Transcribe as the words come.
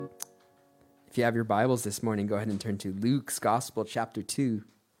If you have your Bibles this morning, go ahead and turn to Luke's Gospel, chapter 2.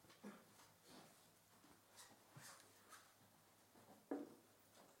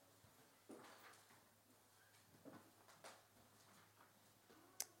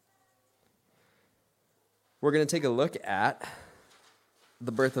 We're going to take a look at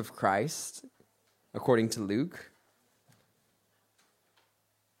the birth of Christ according to Luke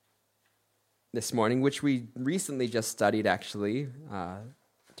this morning, which we recently just studied actually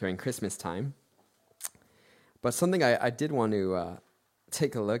during Christmas time. But something I did want to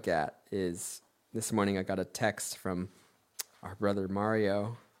take a look at is this morning I got a text from our brother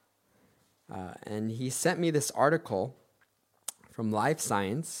Mario, and he sent me this article from Life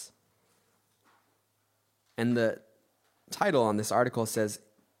Science, and the title on this article says,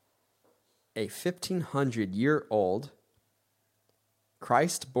 "A 1,500-year-old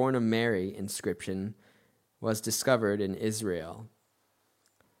Christ born of Mary inscription was discovered in Israel."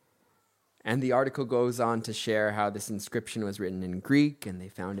 And the article goes on to share how this inscription was written in Greek, and they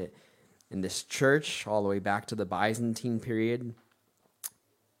found it in this church all the way back to the Byzantine period,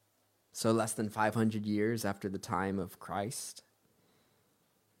 so less than 500 years after the time of Christ.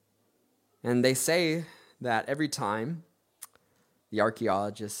 And they say that every time the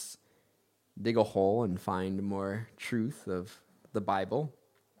archaeologists dig a hole and find more truth of the Bible,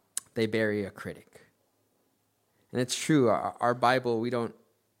 they bury a critic. And it's true, our Bible, we don't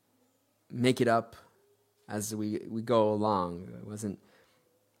make it up as we go along. It wasn't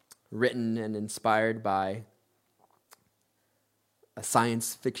written and inspired by a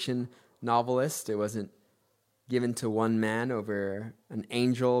science fiction novelist. It wasn't given to one man over an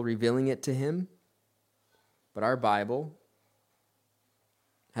angel revealing it to him. But our Bible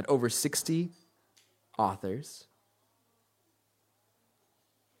had over 60 authors,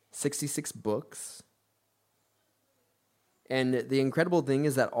 66 books. And the incredible thing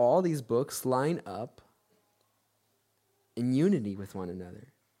is that all these books line up in unity with one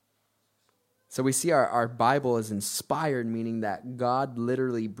another. So we see our Bible is inspired, meaning that God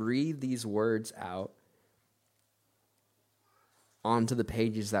literally breathed these words out onto the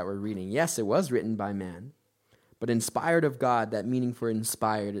pages that we're reading. Yes, it was written by man, but inspired of God, that meaning for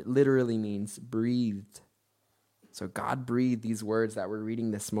inspired, it literally means breathed. So God breathed these words that we're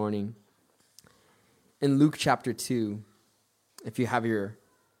reading this morning. In Luke chapter 2, if you have your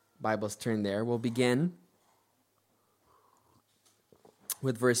Bibles turned there, we'll begin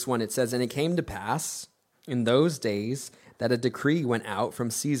with verse 1. It says, "And it came to pass in those days that a decree went out from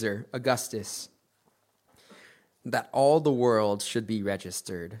Caesar Augustus that all the world should be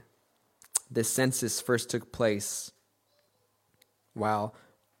registered. This census first took place while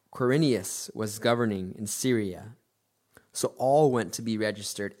Quirinius was governing in Syria. So all went to be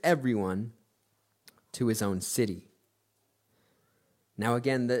registered, everyone to his own city. Now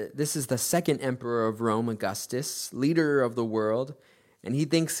again, this is the second emperor of Rome, Augustus, leader of the world, and he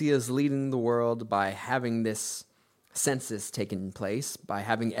thinks he is leading the world by having this census taken place, by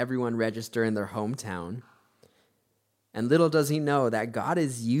having everyone register in their hometown. And little does he know that God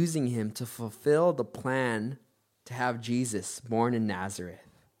is using him to fulfill the plan to have Jesus born in Nazareth.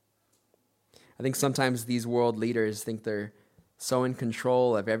 I think sometimes these world leaders think they're so in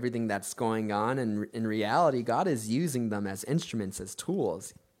control of everything that's going on, and in reality, God is using them as instruments, as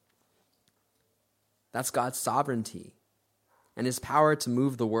tools. That's God's sovereignty and his power to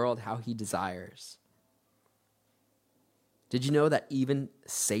move the world how he desires. Did you know that even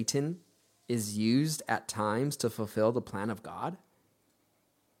Satan is used at times to fulfill the plan of God?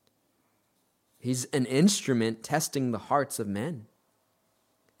 He's an instrument testing the hearts of men.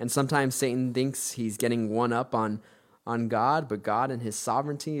 And sometimes Satan thinks he's getting one up on God, but God in his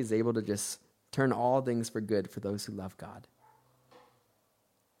sovereignty is able to just turn all things for good for those who love God.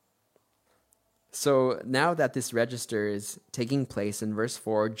 So now that this register is taking place in verse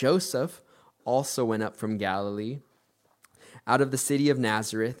 4, Joseph also went up from Galilee, out of the city of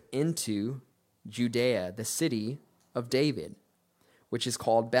Nazareth, into Judea, the city of David, which is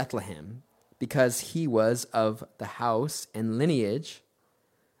called Bethlehem, because he was of the house and lineage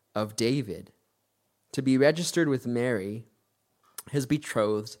of David, to be registered with Mary, his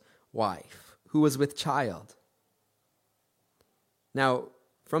betrothed wife, who was with child. Now,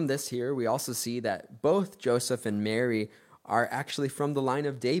 from this here, we also see that both Joseph and Mary are actually from the line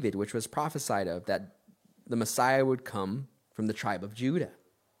of David, which was prophesied of, that the Messiah would come from the tribe of Judah,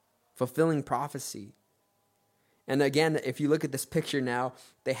 fulfilling prophecy. And again, if you look at this picture now,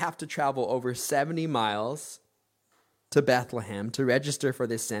 they have to travel over 70 miles to Bethlehem to register for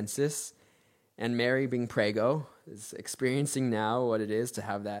this census. And Mary, being prego, is experiencing now what it is to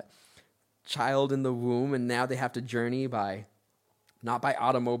have that child in the womb, and now they have to journey by not by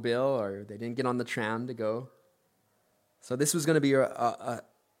automobile, or they didn't get on the tram to go. So this was going to be a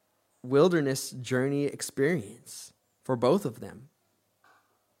wilderness journey experience for both of them.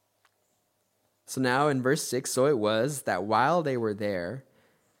 So now in verse 6, so it was that while they were there,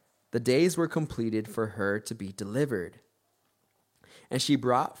 the days were completed for her to be delivered. And she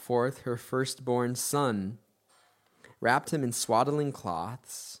brought forth her firstborn son, wrapped him in swaddling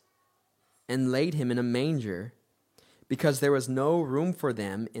cloths, and laid him in a manger, because there was no room for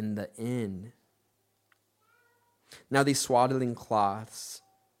them in the inn. Now these swaddling cloths,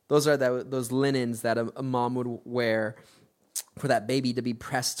 those are those linens that a mom would wear for that baby to be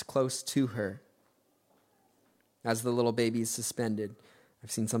pressed close to her as the little baby is suspended.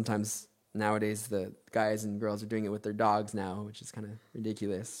 I've seen sometimes nowadays the guys and girls are doing it with their dogs now, which is kind of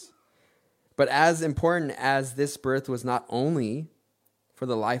ridiculous. But as important as this birth was not only for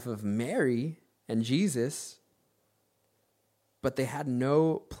the life of Mary and Jesus, but they had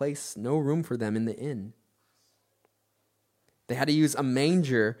no place, no room for them in the inn. They had to use a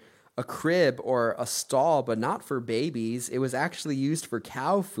manger, a crib, or a stall, but not for babies. It was actually used for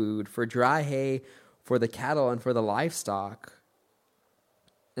cow food, for dry hay, for the cattle, and for the livestock.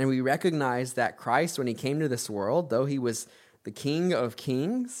 And we recognize that Christ, when he came to this world, though he was the King of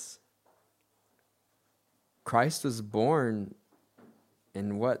Kings, Christ was born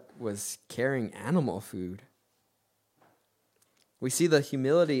in what was carrying animal food. We see the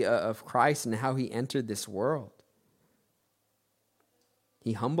humility of Christ and how he entered this world.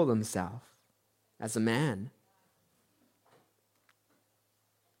 He humbled himself as a man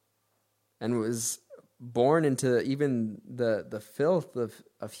and was born into even the filth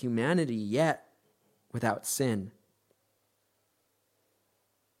of humanity, yet without sin.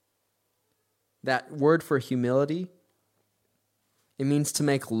 That word for humility, it means to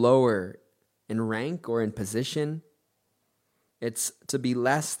make lower in rank or in position. It's to be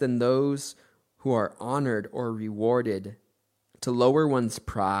less than those who are honored or rewarded, to lower one's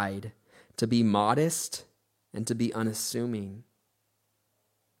pride, to be modest, and to be unassuming.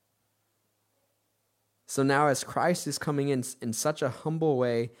 So now as Christ is coming in such a humble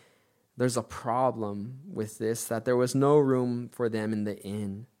way, there's a problem with this, that there was no room for them in the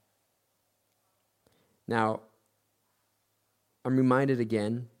inn. Now, I'm reminded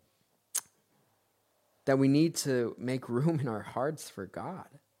again that we need to make room in our hearts for God.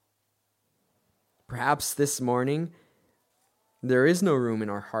 Perhaps this morning, there is no room in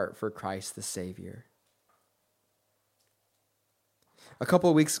our heart for Christ the Savior. A couple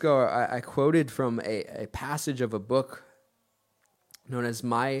of weeks ago, I quoted from a passage of a book known as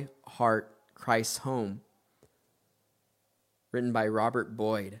My Heart, Christ's Home, written by Robert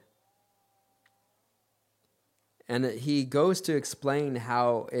Boyd. And he goes to explain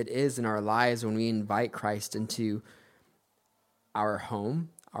how it is in our lives when we invite Christ into our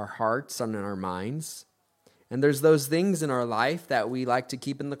home, our hearts, and in our minds. And there's those things in our life that we like to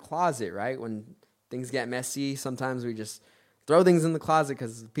keep in the closet, right? When things get messy, sometimes we just throw things in the closet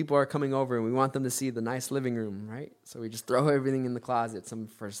because people are coming over and we want them to see the nice living room, right? So we just throw everything in the closet.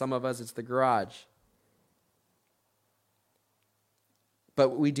 For some of us, it's the garage.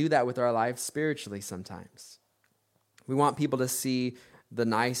 But we do that with our lives spiritually sometimes. We want people to see the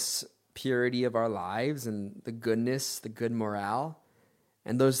nice purity of our lives and the goodness, the good morale.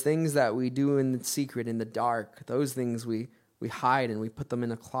 And those things that we do in secret, in the dark, those things we hide and we put them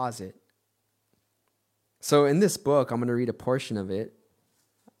in a closet. So in this book, I'm going to read a portion of it,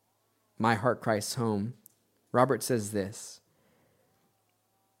 My Heart, Christ's Home. Robert says this: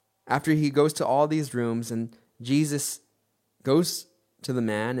 after he goes to all these rooms and Jesus goes to the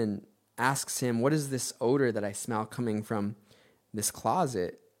man and asks him, what is this odor that I smell coming from this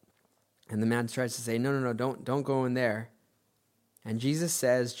closet? And the man tries to say, no, don't go in there. And Jesus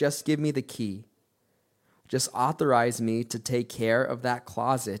says, just give me the key. Just authorize me to take care of that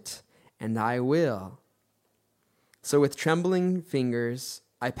closet, and I will. So with trembling fingers,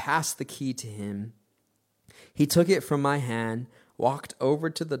 I passed the key to him. He took it from my hand, walked over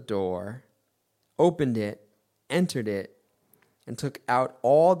to the door, opened it, entered it, and took out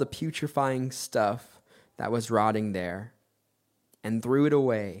all the putrefying stuff that was rotting there and threw it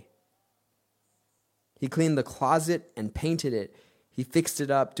away. He cleaned the closet and painted it. He fixed it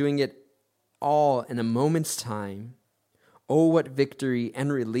up, doing it all in a moment's time. Oh, what victory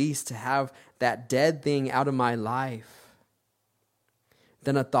and release to have that dead thing out of my life.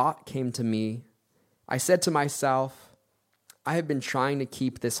 Then a thought came to me. I said to myself, I have been trying to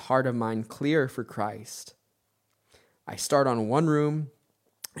keep this heart of mine clear for Christ. I start on one room,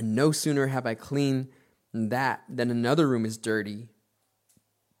 and no sooner have I cleaned that than another room is dirty.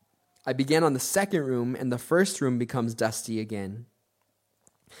 I began on the second room, and the first room becomes dusty again.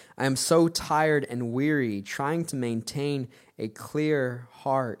 I am so tired and weary trying to maintain a clear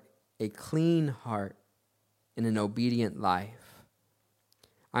heart, a clean heart, in an obedient life.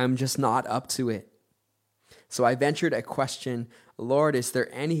 I am just not up to it. So I ventured a question, Lord, is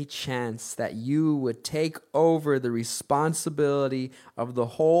there any chance that you would take over the responsibility of the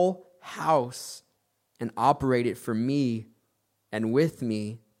whole house and operate it for me and with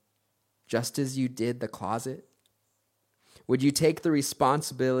me, just as you did the closet? Would you take the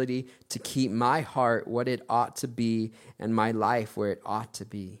responsibility to keep my heart what it ought to be and my life where it ought to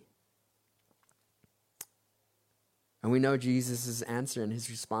be? And we know Jesus' answer and his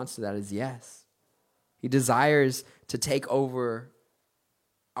response to that is yes. He desires to take over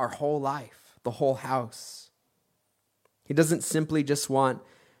our whole life, the whole house. He doesn't simply just want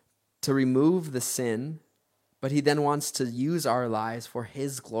to remove the sin, but he then wants to use our lives for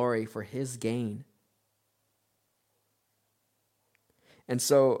his glory, for his gain. And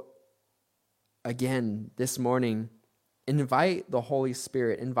so, again, this morning, invite the Holy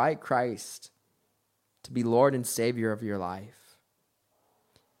Spirit, invite Christ to be Lord and Savior of your life.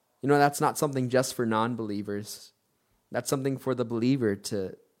 You know, that's not something just for non-believers. That's something for the believer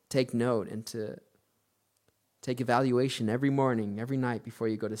to take note and to take evaluation every morning, every night before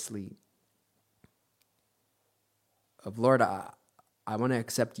you go to sleep. Of, Lord, I want to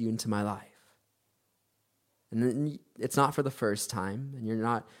accept you into my life. And then it's not for the first time, and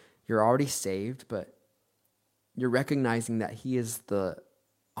you're already saved, but you're recognizing that he is the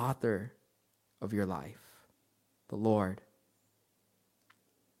author of your life, the Lord.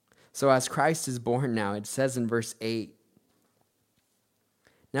 So as Christ is born now, it says in verse 8,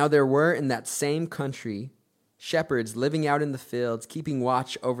 now there were in that same country shepherds living out in the fields, keeping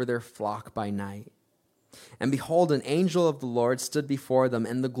watch over their flock by night. And behold, an angel of the Lord stood before them,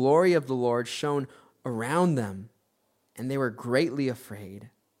 and the glory of the Lord shone around them, and they were greatly afraid.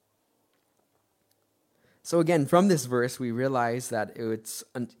 So again, from this verse, we realize that it's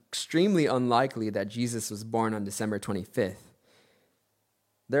extremely unlikely that Jesus was born on December 25th.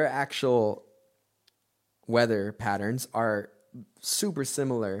 Their actual weather patterns are super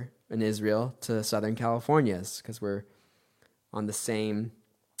similar in Israel to Southern California's, because we're on the same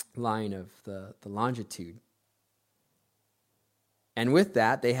line of the longitude. And with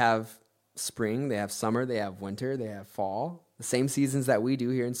that, they have spring, they have summer, they have winter, they have fall, the same seasons that we do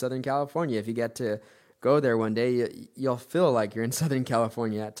here in Southern California. If you get to go there one day, you'll feel like you're in Southern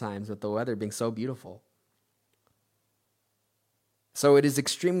California at times with the weather being so beautiful. So it is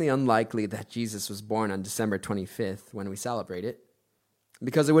extremely unlikely that Jesus was born on December 25th when we celebrate it,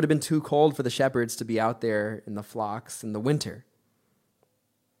 because it would have been too cold for the shepherds to be out there in the flocks in the winter.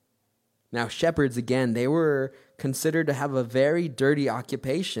 Now, shepherds, again, they were considered to have a very dirty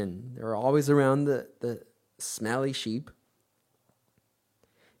occupation. They were always around the smelly sheep.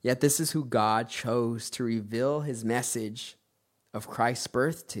 Yet this is who God chose to reveal his message of Christ's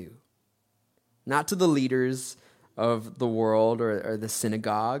birth to. Not to the leaders of the world or the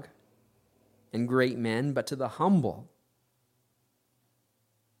synagogue and great men, but to the humble.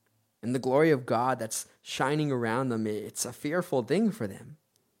 And the glory of God that's shining around them, it's a fearful thing for them.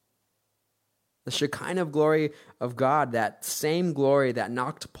 The Shekinah glory of God, that same glory that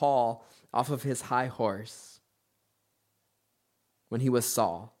knocked Paul off of his high horse when he was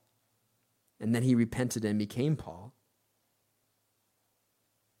Saul, and then he repented and became Paul.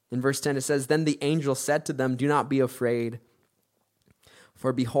 In verse 10 it says, then the angel said to them, do not be afraid,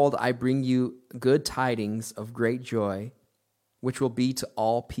 for behold, I bring you good tidings of great joy, which will be to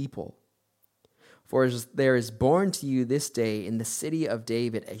all people. For there is born to you this day in the city of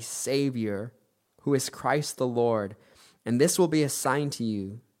David a Savior, who is Christ the Lord. And this will be a sign to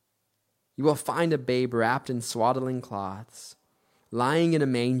you. You will find a babe wrapped in swaddling cloths, lying in a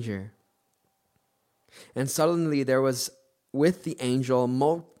manger. And suddenly there was with the angel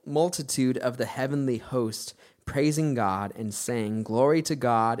multitude of the heavenly host, praising God and saying, glory to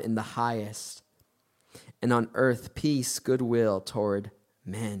God in the highest, and on earth peace, goodwill toward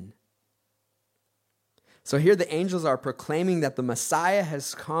men. So here the angels are proclaiming that the Messiah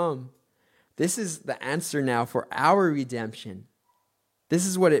has come. This is the answer now for our redemption. This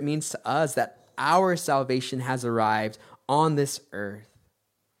is what it means to us, that our salvation has arrived on this earth.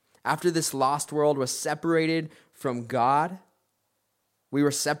 After this lost world was separated from God, we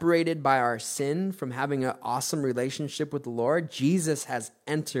were separated by our sin from having an awesome relationship with the Lord. Jesus has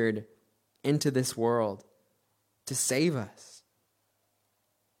entered into this world to save us.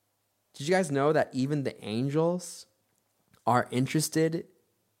 Did you guys know that even the angels are interested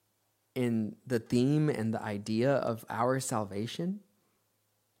in the theme and the idea of our salvation?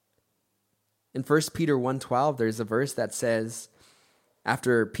 In 1 Peter 1:12, there's a verse that says,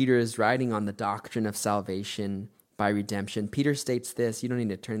 After Peter is writing on the doctrine of salvation by redemption, Peter states this. You don't need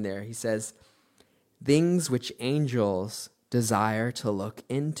to turn there. He says, things which angels desire to look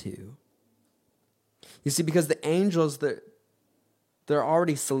into. You see, because the angels, they're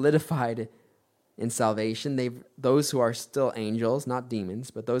already solidified in salvation. Those who are still angels, not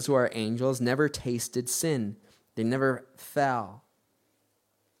demons, but those who are angels never tasted sin. They never fell.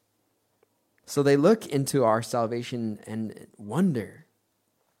 So they look into our salvation and wonder.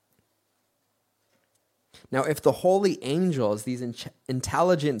 Now, if the holy angels, these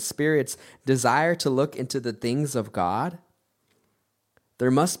intelligent spirits, desire to look into the things of God,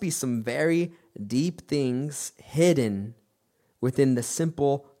 there must be some very deep things hidden within the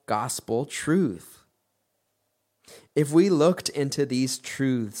simple gospel truth. If we looked into these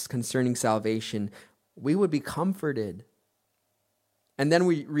truths concerning salvation, we would be comforted. And then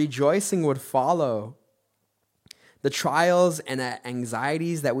rejoicing would follow. The trials and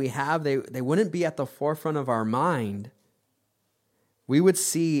anxieties that we have, they wouldn't be at the forefront of our mind. We would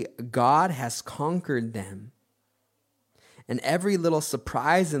see God has conquered them. And every little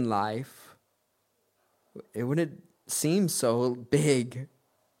surprise in life, it wouldn't seem so big,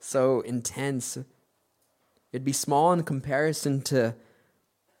 so intense. It'd be small in comparison to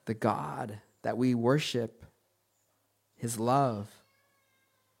the God that we worship, his love.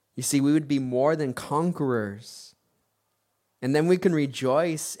 You see, we would be more than conquerors. And then we can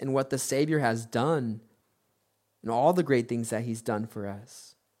rejoice in what the Savior has done and all the great things that he's done for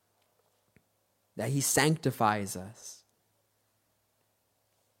us, that he sanctifies us.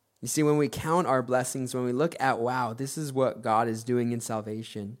 You see, when we count our blessings, when we look at, wow, this is what God is doing in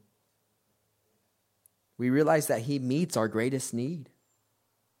salvation, we realize that he meets our greatest need.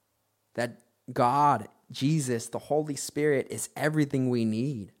 That God, Jesus, the Holy Spirit is everything we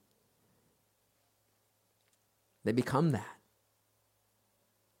need. They become that.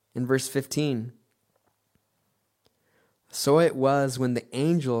 In verse 15, so it was when the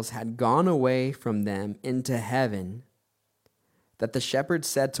angels had gone away from them into heaven, that the shepherds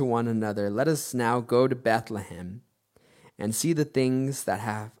said to one another, let us now go to Bethlehem and see the things that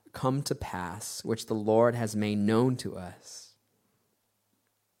have come to pass, which the Lord has made known to us.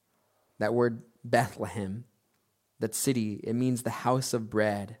 That word Bethlehem, that city, it means the house of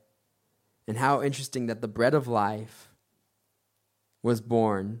bread. And how interesting that the bread of life was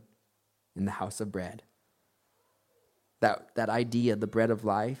born in the house of bread. That idea, the bread of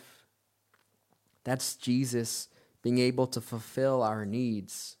life, that's Jesus being able to fulfill our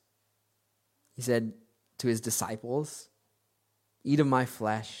needs. He said to his disciples, eat of my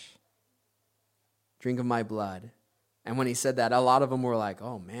flesh, drink of my blood. And when he said that, a lot of them were like,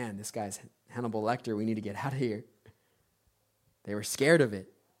 oh man, this guy's Hannibal Lecter. We need to get out of here. They were scared of it.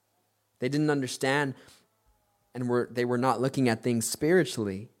 They didn't understand, and they were not looking at things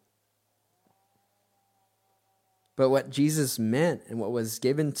spiritually. But what Jesus meant and what was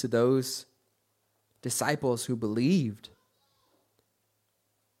given to those disciples who believed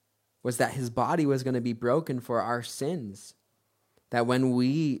was that his body was going to be broken for our sins. That when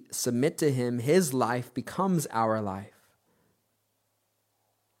we submit to him, his life becomes our life.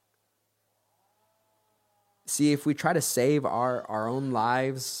 See, if we try to save our own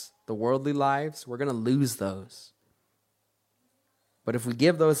lives, the worldly lives, we're going to lose those. But if we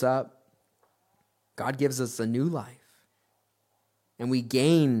give those up, God gives us a new life. And we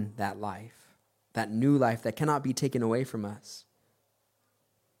gain that life, that new life that cannot be taken away from us.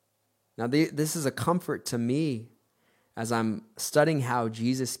 Now, this is a comfort to me as I'm studying how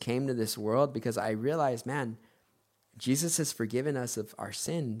Jesus came to this world, because I realize, man, Jesus has forgiven us of our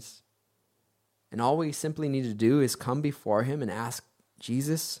sins. And all we simply need to do is come before him and ask,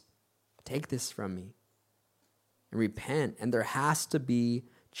 Jesus, take this from me. And repent. And there has to be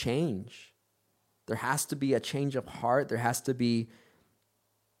change. There has to be a change of heart. There has to be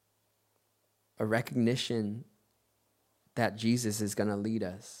a recognition that Jesus is going to lead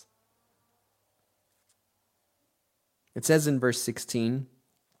us. It says in verse 16,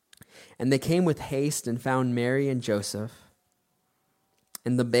 and they came with haste and found Mary and Joseph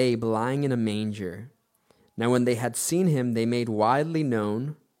and the babe lying in a manger. Now when they had seen him, they made widely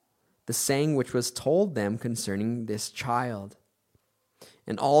known the saying which was told them concerning this child.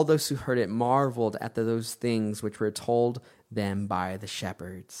 And all those who heard it marveled at those things which were told them by the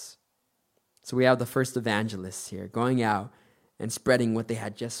shepherds. So we have the first evangelists here going out and spreading what they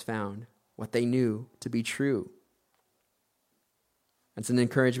had just found, what they knew to be true. It's an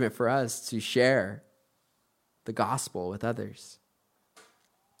encouragement for us to share the gospel with others.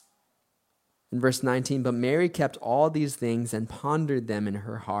 In verse 19, but Mary kept all these things and pondered them in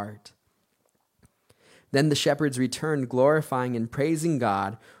her heart. Then the shepherds returned, glorifying and praising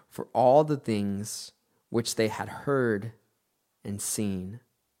God for all the things which they had heard and seen.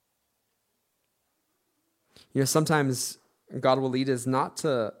 Sometimes God will lead us not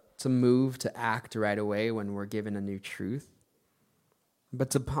to move, to act right away when we're given a new truth, but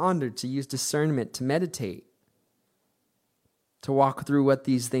to ponder, to use discernment, to meditate, to walk through what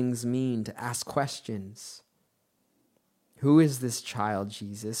these things mean, to ask questions. Who is this child,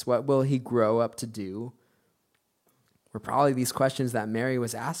 Jesus? What will he grow up to do? Were probably these questions that Mary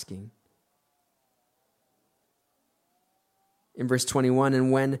was asking. In verse 21,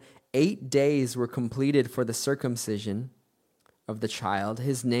 and when 8 days were completed for the circumcision of the child,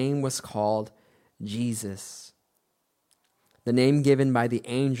 his name was called Jesus, the name given by the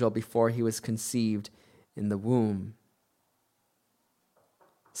angel before he was conceived in the womb.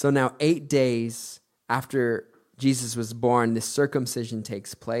 So now 8 days after Jesus was born, this circumcision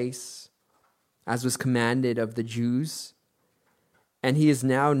takes place, as was commanded of the Jews, and he is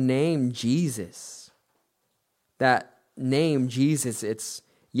now named Jesus. That name, Jesus, it's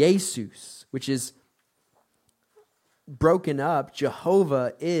Jesus, which is broken up.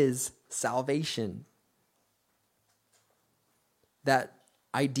 Jehovah is salvation. That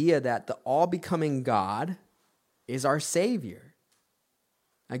idea that the all-becoming God is our Savior.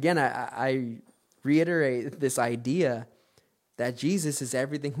 Again, I reiterate this idea that Jesus is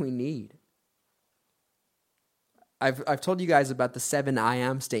everything we need. I've told you guys about the 7 I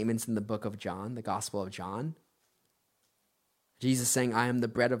am statements in the book of John, the Gospel of John. Jesus saying, I am the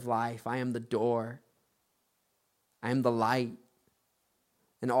bread of life, I am the door, I am the light.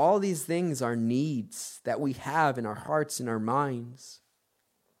 And all these things are needs that we have in our hearts and our minds.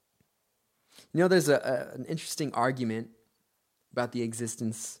 There's an interesting argument about the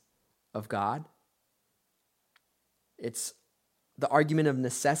existence of God. It's the argument of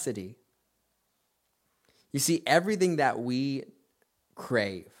necessity. You see, everything that we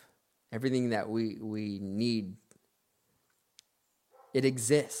crave, everything that we need, it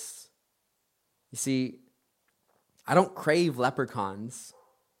exists. You see, I don't crave leprechauns.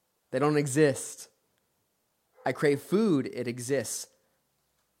 They don't exist. I crave food. It exists.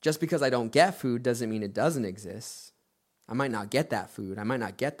 Just because I don't get food doesn't mean it doesn't exist. I might not get that food. I might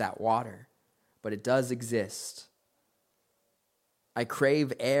not get that water, but it does exist. I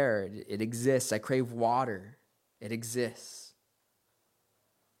crave air. It exists. I crave water. It exists.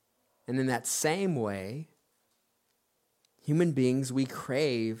 And in that same way, human beings, we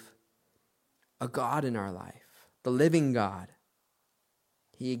crave a God in our life, the living God.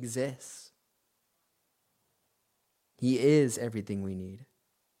 He exists. He is everything we need.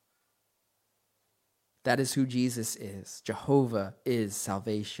 That is who Jesus is. Jehovah is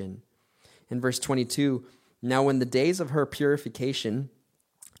salvation. In verse 22, now when the days of her purification,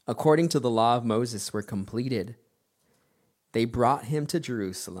 according to the law of Moses, were completed, they brought him to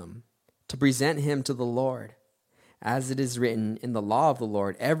Jerusalem to present him to the Lord. As it is written in the law of the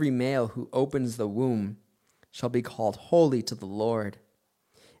Lord, every male who opens the womb shall be called holy to the Lord,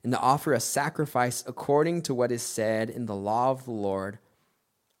 and to offer a sacrifice according to what is said in the law of the Lord,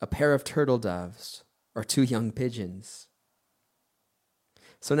 a pair of turtle doves or 2 young pigeons.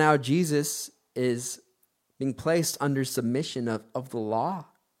 So now Jesus is being placed under submission of the law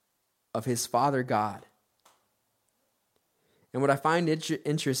of his Father God. And what I find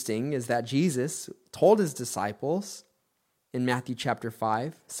interesting is that Jesus told his disciples in Matthew chapter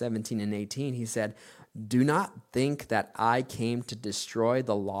 5, 17 and 18, he said, do not think that I came to destroy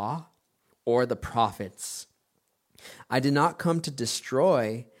the law or the prophets. I did not come to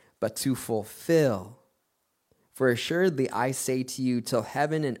destroy, but to fulfill. For assuredly I say to you, till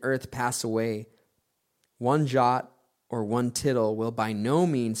heaven and earth pass away, one jot or one tittle will by no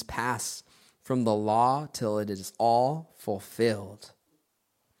means pass from the law till it is all fulfilled.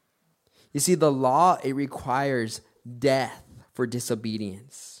 You see, the law, it requires death for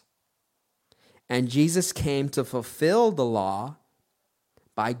disobedience. And Jesus came to fulfill the law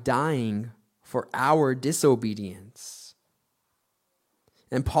by dying for our disobedience.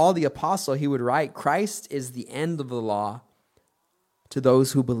 And Paul the apostle, he would write, Christ is the end of the law to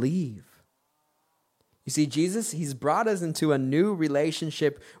those who believe. You see, Jesus, he's brought us into a new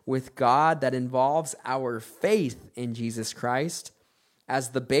relationship with God that involves our faith in Jesus Christ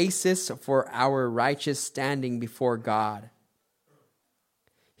as the basis for our righteous standing before God.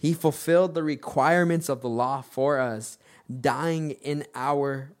 He fulfilled the requirements of the law for us, dying in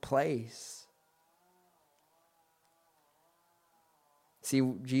our place. See,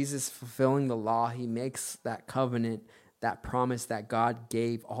 Jesus fulfilling the law, he makes that covenant, that promise that God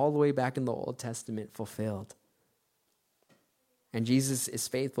gave all the way back in the Old Testament fulfilled. And Jesus is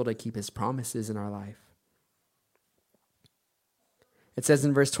faithful to keep his promises in our life. It says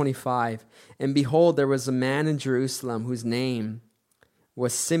in verse 25, "And behold, there was a man in Jerusalem whose name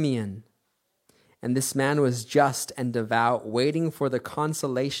was Simeon. And this man was just and devout, waiting for the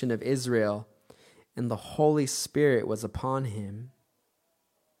consolation of Israel, and the Holy Spirit was upon him."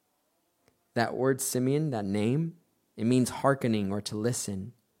 That word Simeon, that name, it means hearkening or to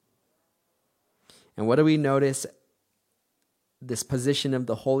listen. And what do we notice? This position of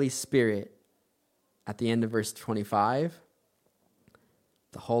the Holy Spirit at the end of verse 25.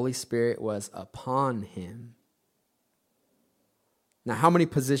 The Holy Spirit was upon him. Now, how many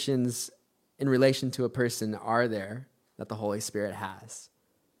positions in relation to a person are there that the Holy Spirit has?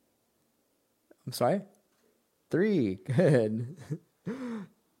 I'm sorry? 3. Good.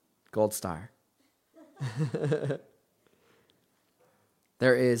 Gold star.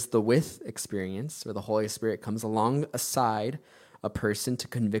 There is the with experience, where the Holy Spirit comes alongside a person to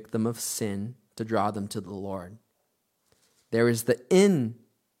convict them of sin, to draw them to the Lord. There is the in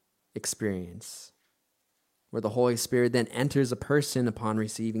experience, where the Holy Spirit then enters a person upon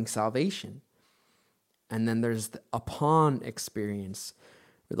receiving salvation. And then there's the upon experience,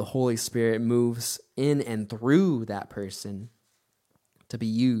 where the Holy Spirit moves in and through that person to be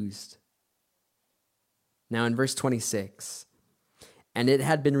used. Now in verse 26, "And it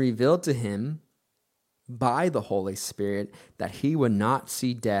had been revealed to him by the Holy Spirit that he would not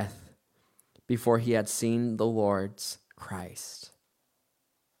see death before he had seen the Lord's Christ."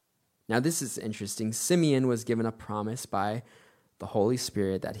 Now this is interesting. Simeon was given a promise by the Holy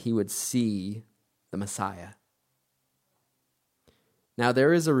Spirit that he would see the Messiah. Now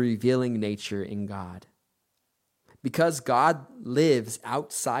there is a revealing nature in God. Because God lives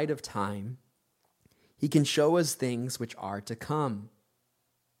outside of time, he can show us things which are to come.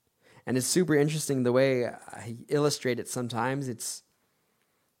 And it's super interesting the way I illustrate it sometimes.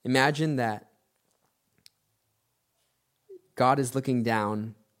 Imagine that God is looking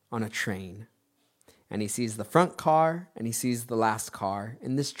down on a train, and he sees the front car and he sees the last car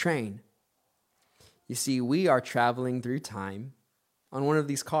in this train. You see, we are traveling through time on one of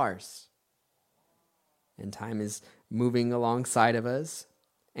these cars, and time is moving alongside of us,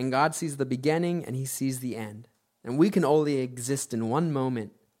 and God sees the beginning and he sees the end. And we can only exist in one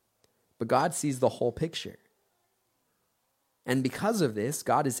moment, but God sees the whole picture. And because of this,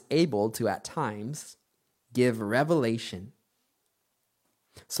 God is able to, at times, give revelation.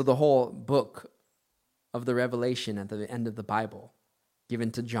 So the whole book of the Revelation at the end of the Bible,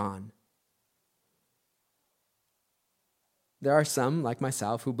 given to John. There are some, like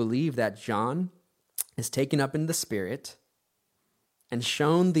myself, who believe that John is taken up in the Spirit and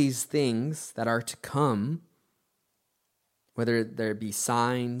shown these things that are to come, whether there be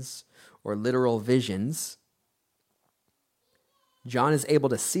signs or literal visions. John is able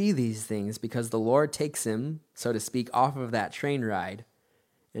to see these things because the Lord takes him, so to speak, off of that train ride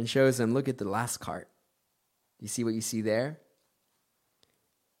and shows him, look at the last cart. You see what you see there?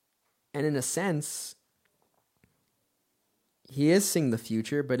 And in a sense, he is seeing the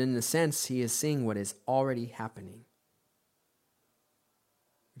future, but in a sense, he is seeing what is already happening.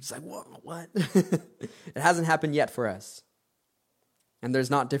 It's like, what? It hasn't happened yet for us. And there's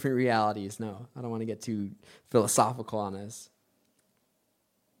not different realities. No, I don't want to get too philosophical on this.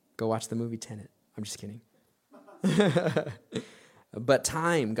 Go watch the movie Tenet. I'm just kidding. But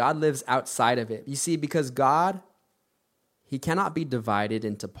time, God lives outside of it. You see, because God, he cannot be divided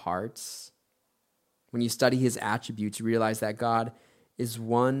into parts. When you study his attributes, you realize that God is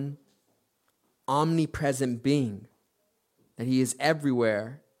one omnipresent being, that he is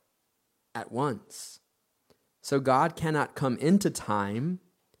everywhere at once. So God cannot come into time,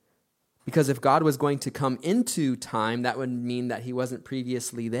 because if God was going to come into time, that would mean that he wasn't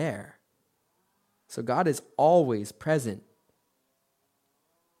previously there. So God is always present.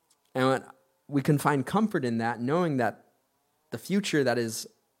 And we can find comfort in that, knowing that the future that is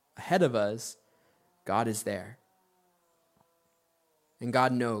ahead of us, God is there. And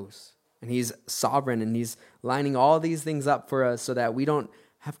God knows. And he's sovereign, and he's lining all these things up for us so that we don't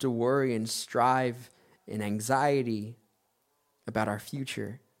have to worry and strive in anxiety about our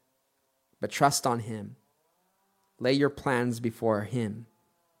future. But trust on him. Lay your plans before him.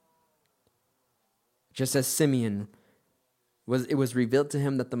 Just as Simeon, it was revealed to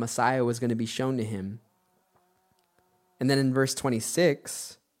him that the Messiah was going to be shown to him. And then in verse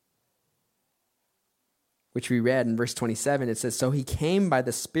 26, which we read in verse 27, it says, "So he came by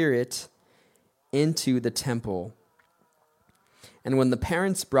the Spirit into the temple. And when the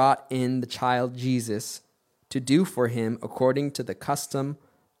parents brought in the child Jesus to do for him according to the custom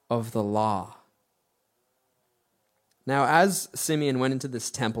of the law." Now, as Simeon went into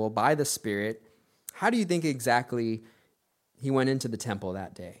this temple by the Spirit, how do you think exactly he went into the temple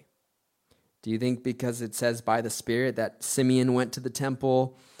that day? Do you think because it says by the Spirit that Simeon went to the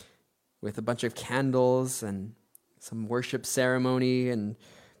temple with a bunch of candles and some worship ceremony and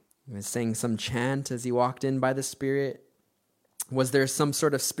was saying some chant as he walked in by the Spirit? Was there some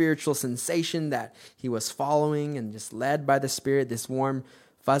sort of spiritual sensation that he was following and just led by the Spirit, this warm,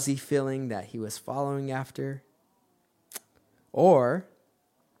 fuzzy feeling that he was following after? Or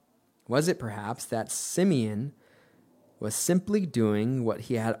was it perhaps that Simeon was simply doing what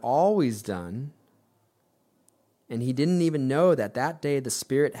he had always done, and he didn't even know that that day the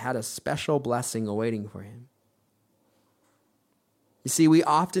Spirit had a special blessing awaiting for him? You see, we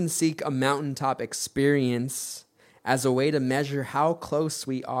often seek a mountaintop experience as a way to measure how close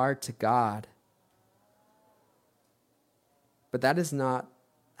we are to God. But that is not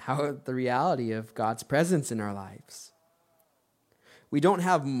how the reality of God's presence in our lives. We don't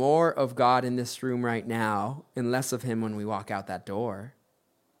have more of God in this room right now and less of him when we walk out that door.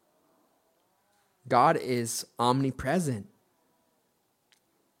 God is omnipresent.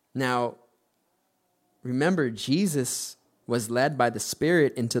 Now, remember, Jesus was led by the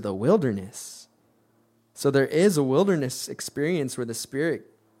Spirit into the wilderness. So there is a wilderness experience where the Spirit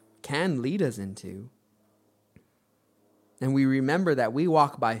can lead us into. And we remember that we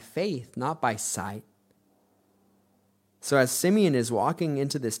walk by faith, not by sight. So as Simeon is walking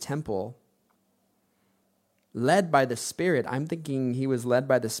into this temple, led by the Spirit, I'm thinking he was led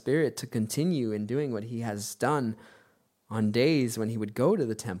by the Spirit to continue in doing what he has done on days when he would go to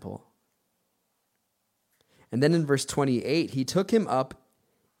the temple. And then in verse 28, he took him up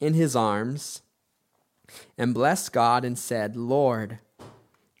in his arms and blessed God and said, Lord,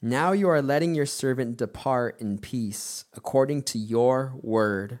 now you are letting your servant depart in peace according to your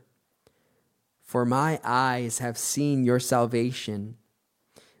word. For my eyes have seen your salvation,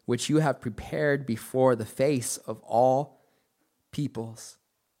 which you have prepared before the face of all peoples,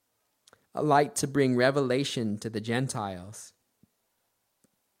 a light to bring revelation to the Gentiles,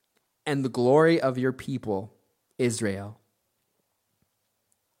 and the glory of your people, Israel.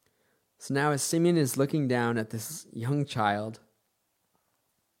 So now as Simeon is looking down at this young child,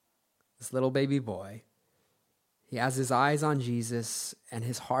 this little baby boy, he has his eyes on Jesus and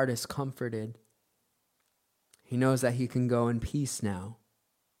his heart is comforted. He knows that he can go in peace now.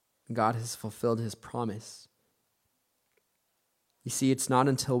 God has fulfilled his promise. You see, it's not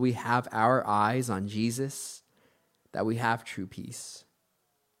until we have our eyes on Jesus that we have true peace.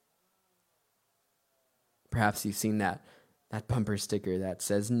 Perhaps you've seen that bumper sticker that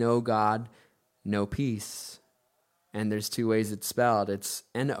says, no God, no peace. And there's two ways it's spelled. It's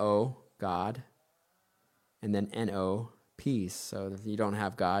N-O, God, and then N-O, peace. So if you don't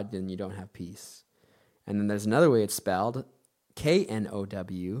have God, then you don't have peace. And then there's another way it's spelled,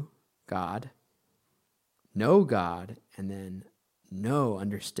 K-N-O-W, God, know God, and then know,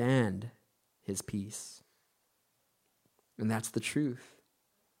 understand his peace. And that's the truth.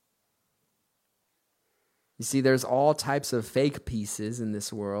 You see, there's all types of fake pieces in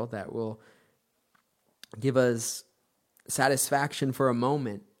this world that will give us satisfaction for a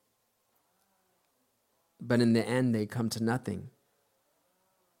moment, but in the end, they come to nothing.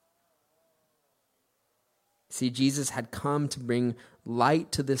 See, Jesus had come to bring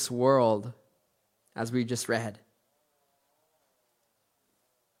light to this world, as we just read.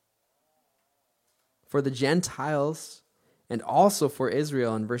 For the Gentiles and also for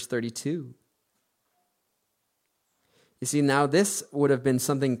Israel in verse 32. You see, now this would have been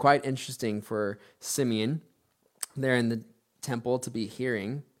something quite interesting for Simeon there in the temple to be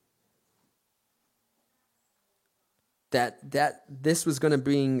hearing. That this was going to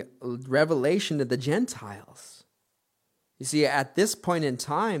bring revelation to the Gentiles. You see, at this point in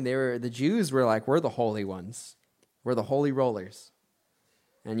time, the Jews were like, we're the holy ones. We're the holy rollers.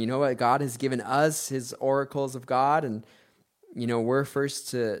 And you know what? God has given us his oracles of God, and we're first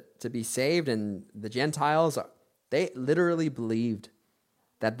to be saved. And the Gentiles, they literally believed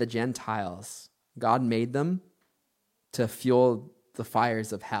that the Gentiles, God made them to fuel the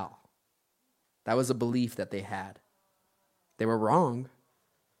fires of hell. That was a belief that they had. They were wrong.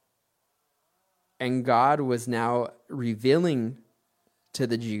 And God was now revealing to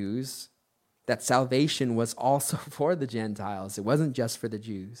the Jews that salvation was also for the Gentiles. It wasn't just for the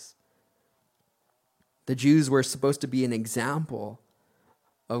Jews. The Jews were supposed to be an example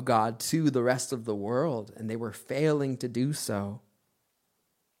of God to the rest of the world, and they were failing to do so,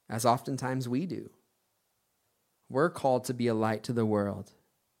 as oftentimes we do. We're called to be a light to the world,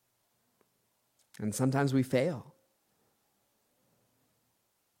 and sometimes we fail.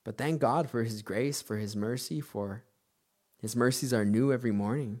 But thank God for his grace, for his mercy, for his mercies are new every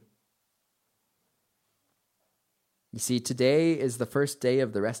morning. You see, today is the first day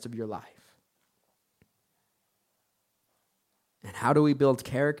of the rest of your life. And how do we build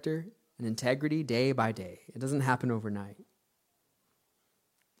character and integrity day by day? It doesn't happen overnight.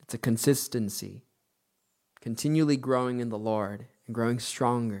 It's a consistency, continually growing in the Lord and growing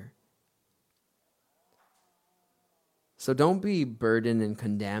stronger. So don't be burdened and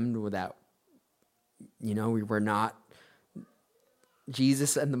condemned without, we were not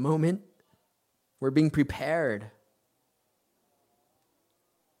Jesus in the moment. We're being prepared.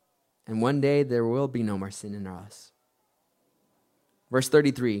 And one day there will be no more sin in us. Verse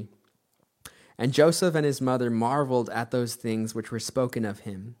 33, and Joseph and his mother marveled at those things which were spoken of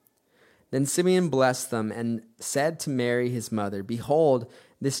him. Then Simeon blessed them and said to Mary his mother, behold,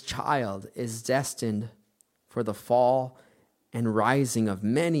 this child is destined for the fall and rising of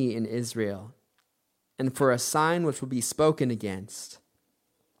many in Israel, and for a sign which will be spoken against.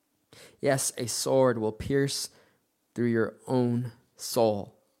 Yes, a sword will pierce through your own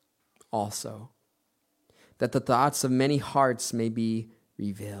soul also, that the thoughts of many hearts may be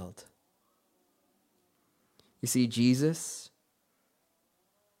revealed. You see, Jesus,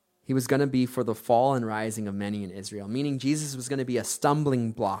 he was going to be for the fall and rising of many in Israel, meaning Jesus was going to be a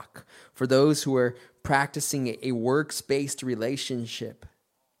stumbling block for those who were practicing a works-based relationship.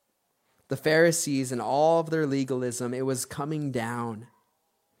 The Pharisees and all of their legalism, it was coming down.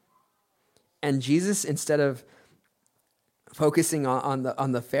 And Jesus, instead of focusing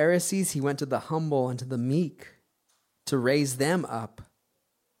on the Pharisees, he went to the humble and to the meek to raise them up.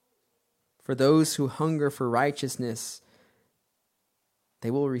 For those who hunger for righteousness,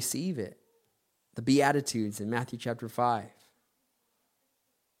 they will receive it. The Beatitudes in Matthew chapter 5.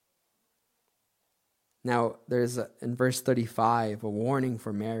 Now, there's in verse 35 a warning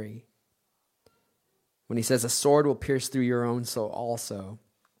for Mary. When he says, a sword will pierce through your own soul also.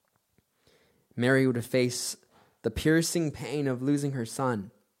 Mary would face the piercing pain of losing her son.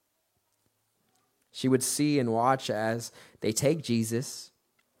 She would see and watch as they take Jesus,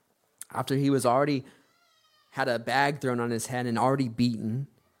 after he was already had a bag thrown on his head and already beaten.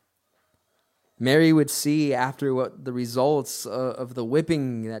 Mary would see after what the results of the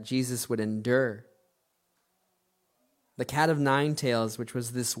whipping that Jesus would endure. The cat of nine tails, which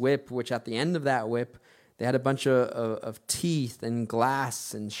was this whip, which at the end of that whip, they had a bunch of teeth and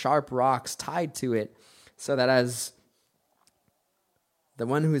glass and sharp rocks tied to it, so that as the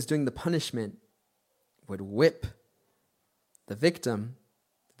one who was doing the punishment would whip the victim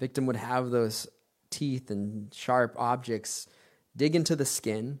would have those teeth and sharp objects dig into the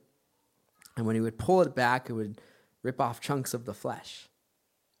skin, and when he would pull it back, it would rip off chunks of the flesh.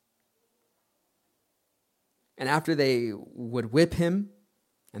 And after they would whip him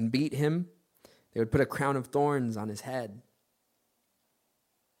and beat him, they would put a crown of thorns on his head.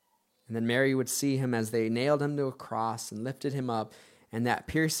 And then Mary would see him as they nailed him to a cross and lifted him up, and that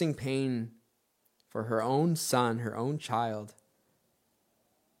piercing pain for her own son, her own child.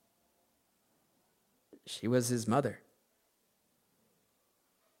 She was his mother.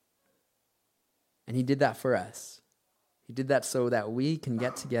 And he did that for us. He did that so that we can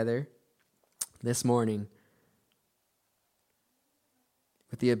get together this morning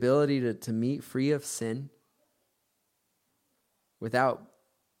with the ability to meet free of sin, without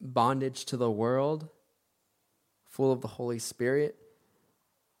bondage to the world, full of the Holy Spirit,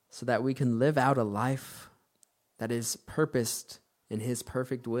 so that we can live out a life that is purposed in his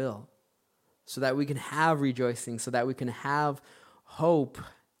perfect will, so that we can have rejoicing, so that we can have hope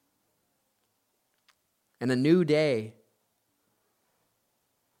and a new day.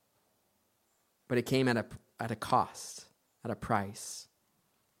 But it came at a cost, at a price.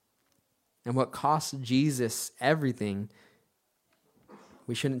 And what cost Jesus everything,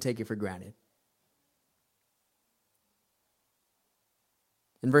 we shouldn't take it for granted.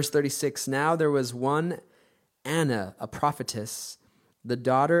 In verse 36, now there was one Anna, a prophetess, the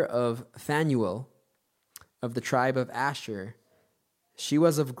daughter of Phanuel of the tribe of Asher. She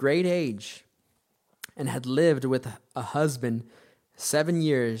was of great age and had lived with a husband 7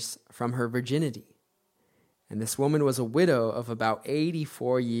 years from her virginity. And this woman was a widow of about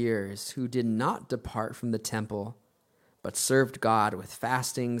 84 years, who did not depart from the temple, but served God with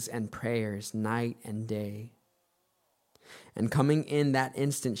fastings and prayers night and day. And coming in that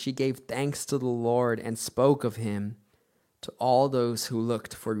instant, she gave thanks to the Lord and spoke of him to all those who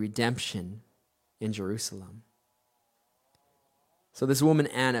looked for redemption in Jerusalem. So this woman,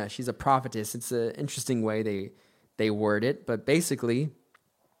 Anna, she's a prophetess. It's an interesting way they word it, but basically,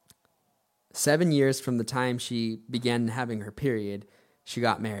 7 years from the time she began having her period, she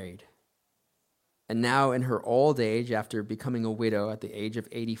got married. And now in her old age, after becoming a widow at the age of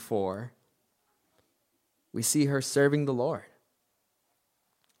 84, we see her serving the Lord.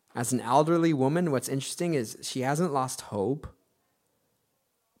 As an elderly woman, what's interesting is she hasn't lost hope.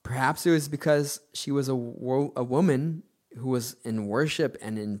 Perhaps it was because she was a woman who was in worship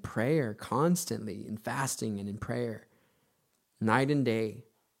and in prayer constantly, in fasting and in prayer, night and day.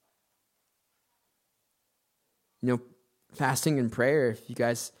 Fasting and prayer, if you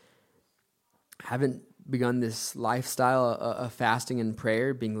guys haven't begun this lifestyle of fasting and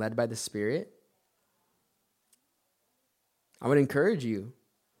prayer, being led by the Spirit, I would encourage you,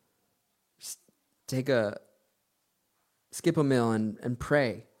 just skip a meal and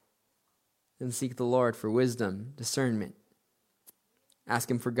pray and seek the Lord for wisdom, discernment. Ask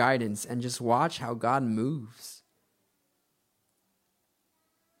Him for guidance and just watch how God moves.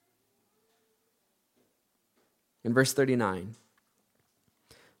 In verse 39,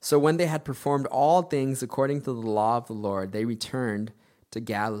 so when they had performed all things according to the law of the Lord, they returned to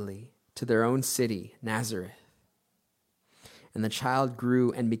Galilee, to their own city, Nazareth. And the child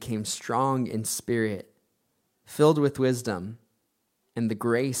grew and became strong in spirit, filled with wisdom, and the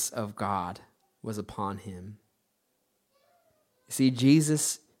grace of God was upon him. You see,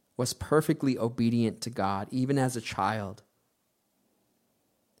 Jesus was perfectly obedient to God, even as a child.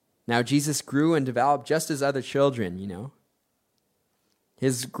 Now, Jesus grew and developed just as other children,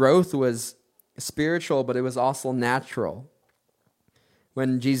 His growth was spiritual, but it was also natural.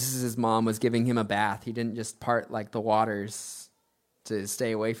 When Jesus' mom was giving him a bath, he didn't just part like the waters to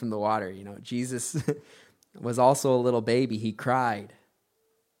stay away from the water. Jesus was also a little baby. He cried.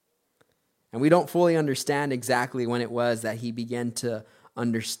 And we don't fully understand exactly when it was that he began to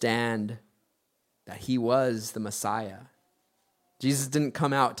understand that he was the Messiah. Jesus didn't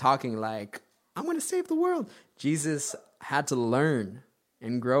come out talking like, I'm going to save the world. Jesus had to learn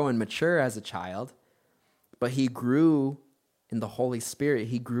and grow and mature as a child, but he grew in the Holy Spirit.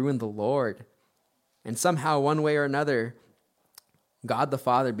 He grew in the Lord. And somehow, one way or another, God the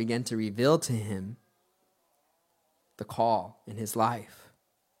Father began to reveal to him the call in his life.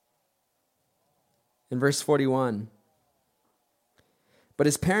 In verse 41, but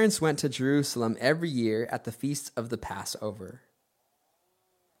his parents went to Jerusalem every year at the feast of the Passover.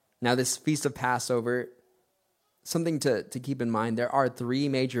 Now, this feast of Passover, something to keep in mind, there are three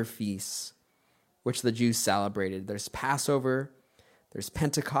major feasts which the Jews celebrated. There's Passover, there's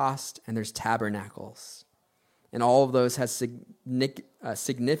Pentecost, and there's Tabernacles. And all of those has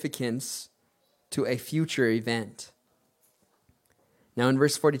significance to a future event. Now in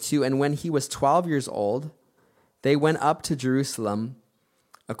verse 42, and when he was 12 years old, they went up to Jerusalem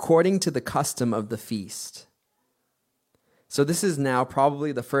according to the custom of the feast. So this is now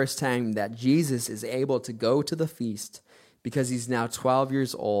probably the first time that Jesus is able to go to the feast because he's now 12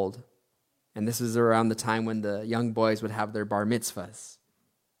 years old. And this is around the time when the young boys would have their bar mitzvahs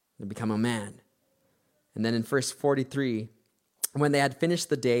to become a man. And then in verse 43, when they had finished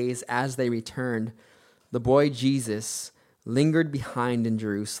the days as they returned, the boy Jesus lingered behind in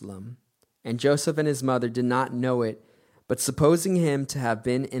Jerusalem. And Joseph and his mother did not know it, but supposing him to have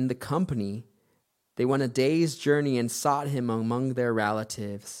been in the company, they went a day's journey and sought him among their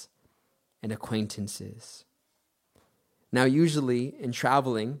relatives and acquaintances. Now, usually in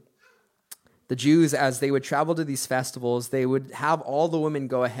traveling, the Jews, as they would travel to these festivals, they would have all the women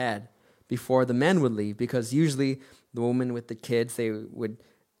go ahead before the men would leave, because usually the women with the kids, they would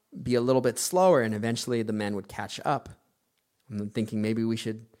be a little bit slower, and eventually the men would catch up. I'm thinking maybe we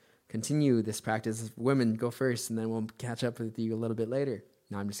should continue this practice of women go first, and then we'll catch up with you a little bit later.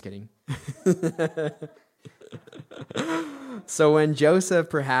 No, I'm just kidding. So when Joseph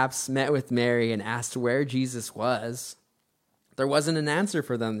perhaps met with Mary and asked where Jesus was, there wasn't an answer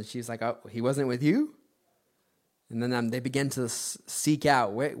for them. She's like, oh, he wasn't with you? And then they began to seek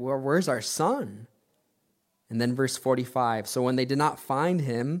out, where's our son? And then verse 45, so when they did not find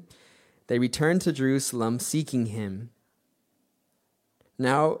him, they returned to Jerusalem seeking him.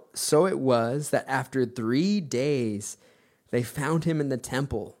 Now, so it was that after 3 days, they found him in the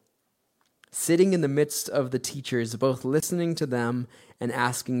temple, sitting in the midst of the teachers, both listening to them and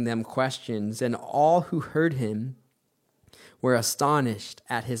asking them questions. And all who heard him were astonished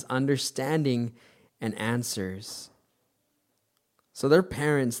at his understanding and answers. So their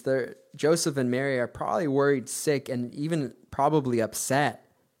parents, Joseph and Mary, are probably worried sick and even probably upset.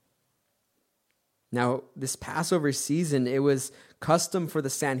 Now, this Passover season, it was custom for the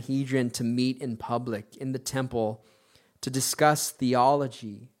Sanhedrin to meet in public in the temple to discuss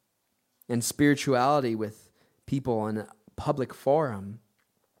theology and spirituality with people in a public forum.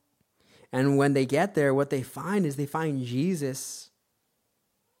 And when they get there, what they find is they find Jesus,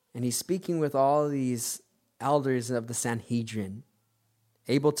 and he's speaking with all these elders of the Sanhedrin,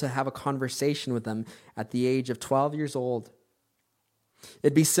 able to have a conversation with them at the age of 12 years old.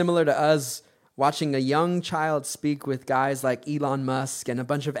 It'd be similar to us watching a young child speak with guys like Elon Musk and a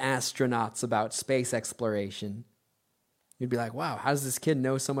bunch of astronauts about space exploration. You'd be like, wow, how does this kid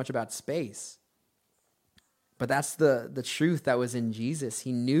know so much about space? But that's the truth that was in Jesus.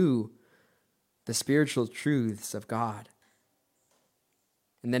 He knew the spiritual truths of God.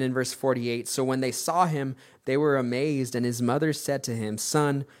 And then in verse 48, so when they saw him, they were amazed, and his mother said to him,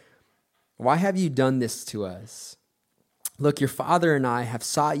 Son, why have you done this to us? Look, your father and I have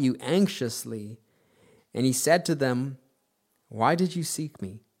sought you anxiously. And he said to them, why did you seek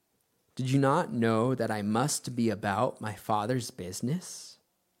me? Did you not know that I must be about my Father's business?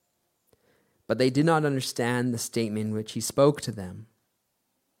 But they did not understand the statement which he spoke to them.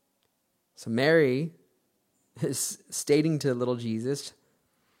 So Mary is stating to little Jesus,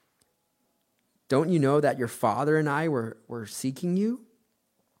 don't you know that your father and I were seeking you?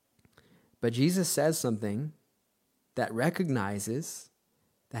 But Jesus says something that recognizes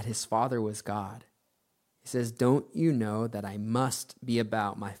that his father was God. He says, don't you know that I must be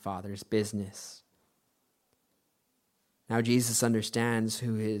about my Father's business? Now Jesus understands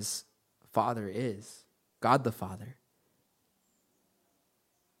who his Father is, God the Father.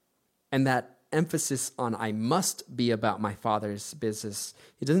 And that emphasis on I must be about my Father's business,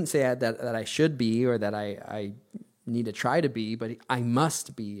 he doesn't say that I should be or that I need to try to be, but I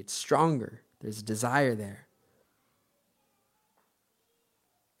must be. It's stronger. There's a desire there.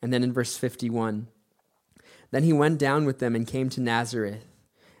 And then in verse 51, then he went down with them and came to Nazareth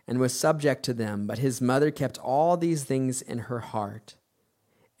and was subject to them, but his mother kept all these things in her heart.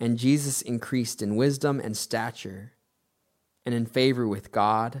 And Jesus increased in wisdom and stature and in favor with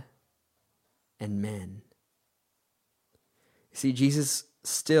God and men. You see, Jesus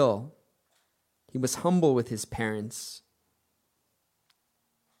still, he was humble with his parents.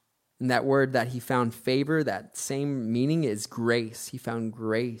 And that word that he found favor, that same meaning is grace. He found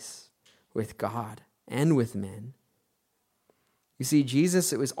grace with God and with men. You see,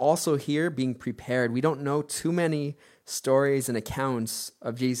 Jesus, it was also here being prepared. We don't know too many stories and accounts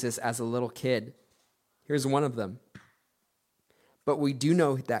of Jesus as a little kid. Here's one of them. But we do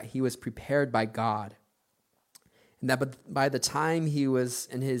know that he was prepared by God. And that by the time he was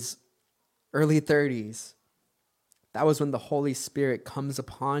in his early 30s, that was when the Holy Spirit comes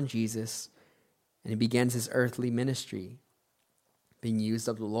upon Jesus and he begins his earthly ministry, being used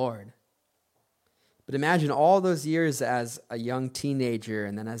of the Lord. But imagine all those years as a young teenager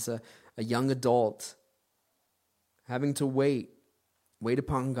and then as a young adult, having to wait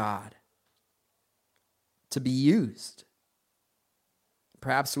upon God to be used.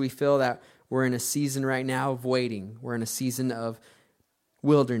 Perhaps we feel that we're in a season right now of waiting. We're in a season of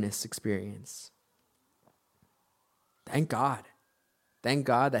wilderness experience. Thank God. Thank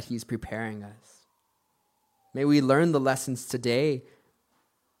God that he's preparing us. May we learn the lessons today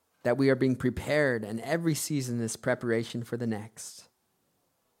that we are being prepared, and every season is preparation for the next.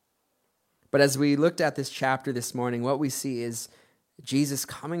 But as we looked at this chapter this morning, what we see is Jesus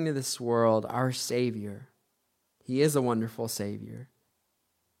coming to this world, our Savior. He is a wonderful Savior.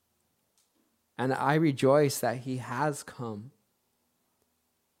 And I rejoice that he has come.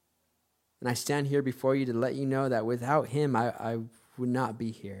 And I stand here before you to let you know that without him, I would not be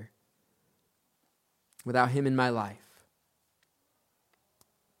here. Without him in my life.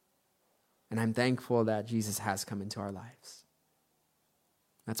 And I'm thankful that Jesus has come into our lives.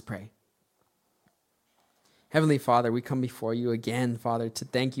 Let's pray. Heavenly Father, we come before you again, Father, to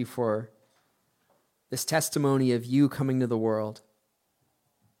thank you for this testimony of you coming to the world.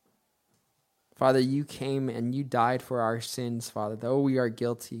 Father, you came and you died for our sins, Father, though we are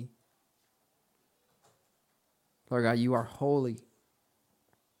guilty. Lord God, you are holy.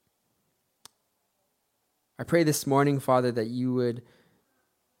 I pray this morning, Father, that you would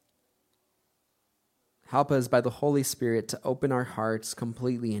help us by the Holy Spirit to open our hearts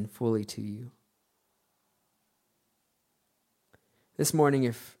completely and fully to you. This morning,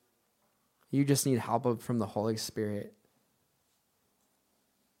 if you just need help from the Holy Spirit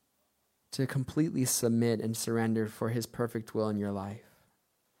to completely submit and surrender for his perfect will in your life.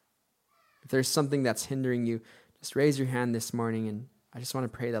 If there's something that's hindering you, just raise your hand this morning, and I just want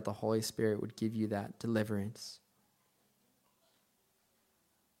to pray that the Holy Spirit would give you that deliverance.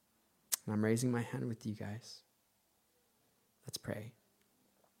 And I'm raising my hand with you guys. Let's pray.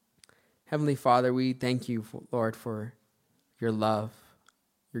 Heavenly Father, we thank you, Lord, for your love,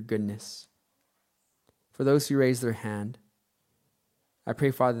 your goodness. For those who raise their hand, I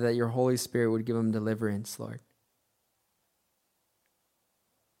pray, Father, that your Holy Spirit would give them deliverance, Lord.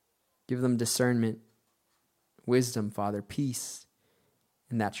 Give them discernment, wisdom, Father, peace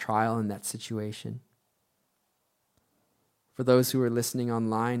in that trial, in that situation. For those who are listening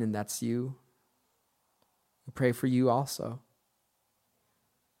online and that's you, I pray for you also.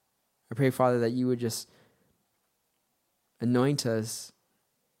 I pray, Father, that you would just anoint us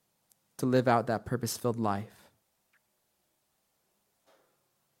to live out that purpose-filled life.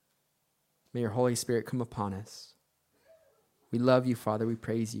 May your Holy Spirit come upon us. We love you, Father. We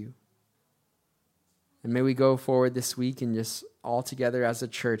praise you. And may we go forward this week and just all together as a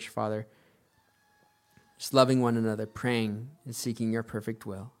church, Father, just loving one another, praying and seeking your perfect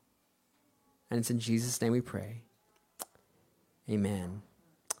will. And it's in Jesus' name we pray. Amen.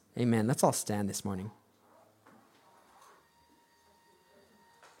 Amen. Let's all stand this morning.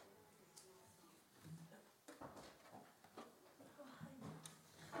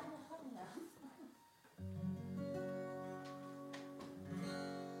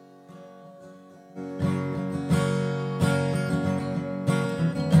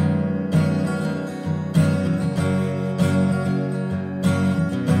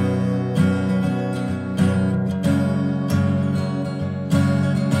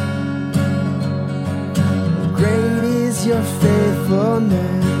 Your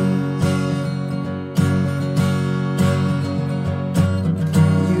faithfulness,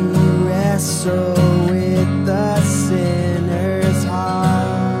 you wrestle with the sinner's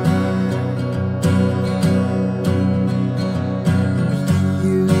heart.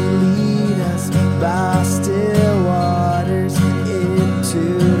 You lead us by still waters into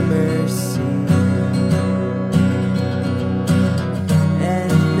mercy,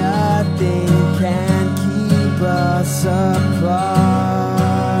 and nothing can keep us apart.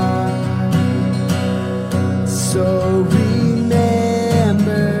 So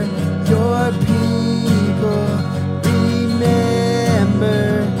remember your people, remember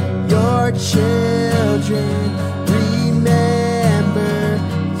your children, remember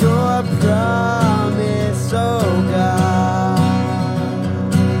your promise, oh God.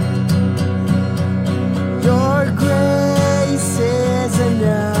 Your grace is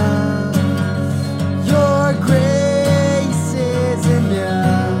enough. Your grace is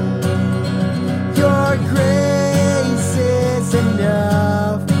enough. Your grace is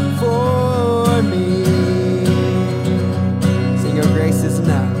enough for me. Sing, your grace is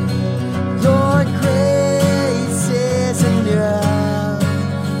enough. Your grace is enough.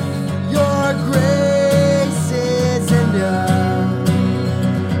 Your grace is enough.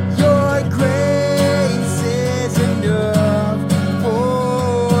 Your grace is enough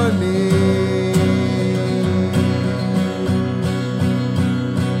for me.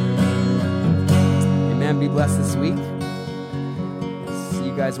 Amen. Be blessed this week. See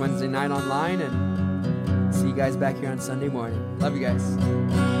you guys Wednesday night online, and see you guys back here on Sunday morning. Love you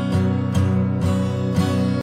guys.